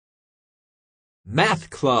Math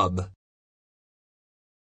Club.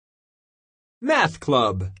 Math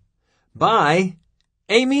Club by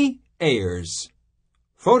Amy Ayers.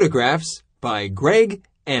 Photographs by Greg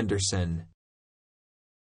Anderson.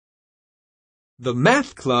 The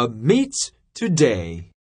Math Club meets today.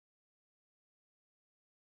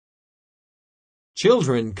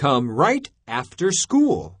 Children come right after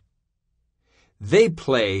school. They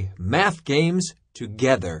play math games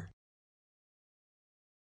together.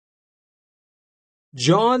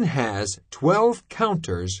 John has 12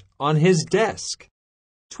 counters on his desk.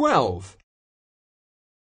 12.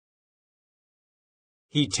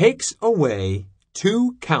 He takes away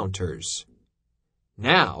 2 counters.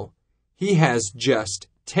 Now he has just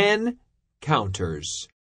 10 counters.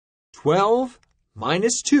 12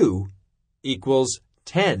 minus 2 equals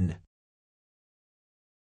 10.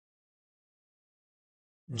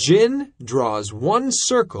 Jin draws one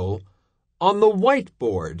circle on the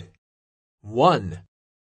whiteboard. 1.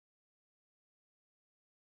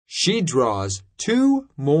 She draws 2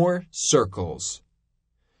 more circles.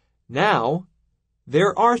 Now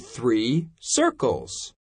there are 3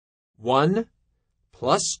 circles. 1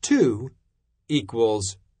 plus 2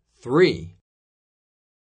 equals 3.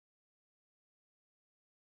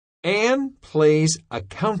 Anne plays a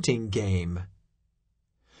counting game.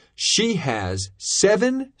 She has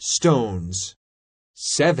 7 stones.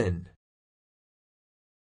 7.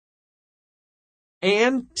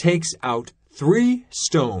 Anne takes out 3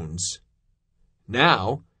 stones.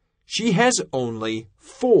 Now she has only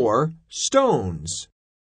 4 stones.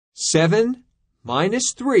 7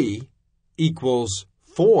 minus 3 equals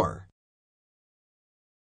 4.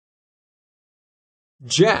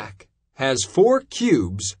 Jack has 4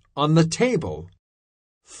 cubes on the table.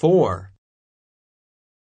 4.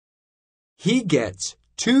 He gets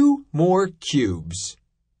 2 more cubes.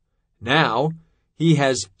 Now he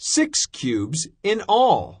has 6 cubes in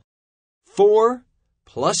all. 4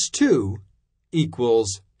 plus 2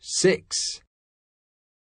 equals 6.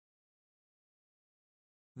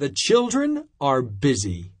 The children are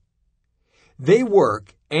busy. They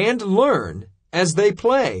work and learn as they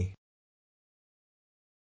play.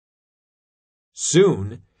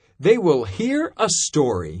 Soon they will hear a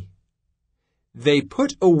story. They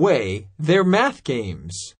put away their math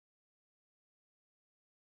games.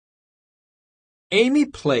 Amy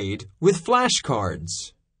played with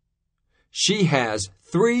flashcards. She has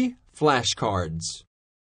 3 flashcards.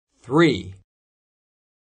 3.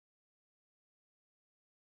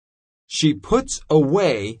 She puts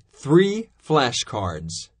away 3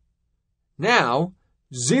 flashcards. Now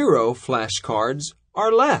 0 flashcards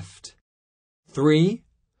are left. 3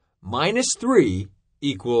 minus 3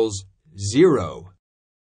 equals 0.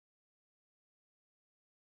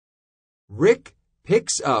 Rick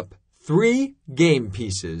picks up 3 game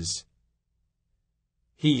pieces.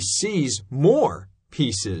 He sees more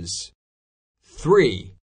pieces.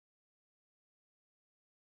 3.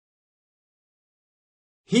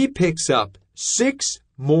 He picks up 6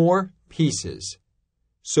 more pieces.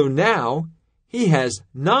 So now he has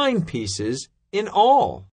 9 pieces in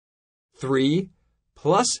all. 3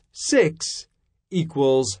 plus 6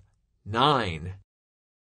 equals 9.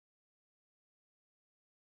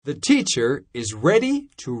 The teacher is ready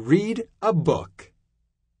to read a book.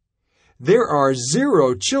 There are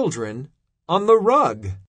 0 children on the rug.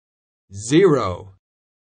 0.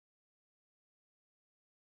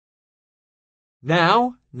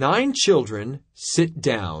 Now 9 children sit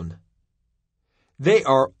down. They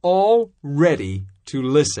are all ready to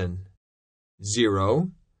listen. 0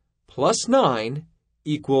 plus 9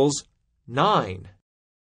 equals 9.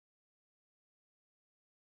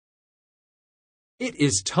 It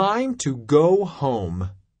is time to go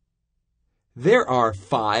home. There are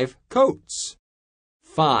 5 coats.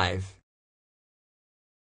 5.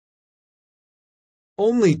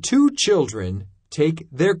 Only 2 children take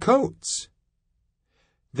their coats.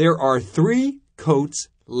 There are 3 coats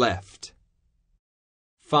left.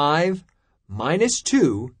 5 minus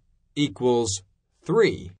 2 equals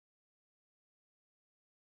 3.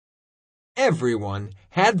 Everyone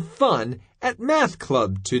had fun at Math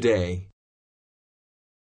Club today.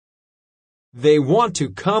 They want to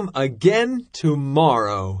come again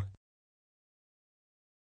tomorrow.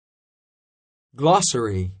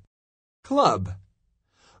 Glossary. Club.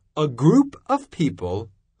 A group of people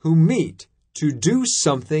who meet to do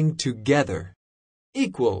something together.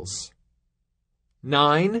 Equals.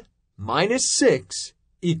 9 minus 6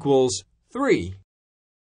 equals 3.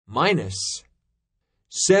 Minus.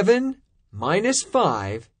 7 minus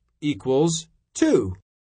 5 equals 2.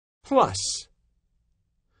 Plus.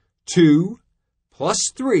 2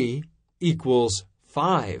 plus 3 equals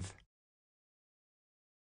 5.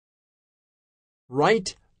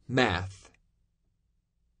 Write math.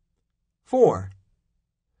 4.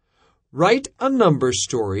 Write a number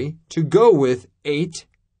story to go with 8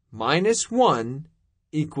 minus 1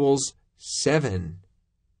 equals 7.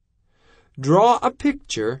 Draw a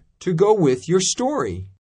picture to go with your story.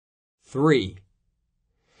 3.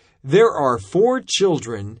 There are 4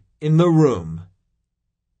 children in the room.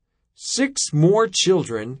 6 more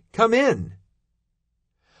children come in.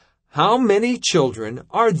 How many children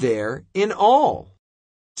are there in all?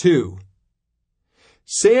 2.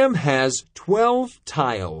 Sam has 12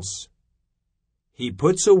 tiles. He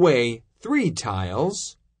puts away 3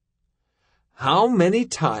 tiles. How many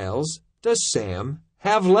tiles does Sam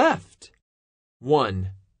have left?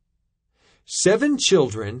 1. 7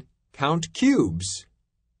 children count cubes.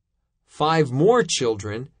 5 more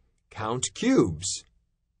children count cubes.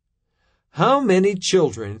 How many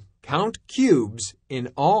children count cubes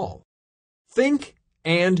in all? Think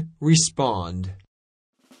and respond.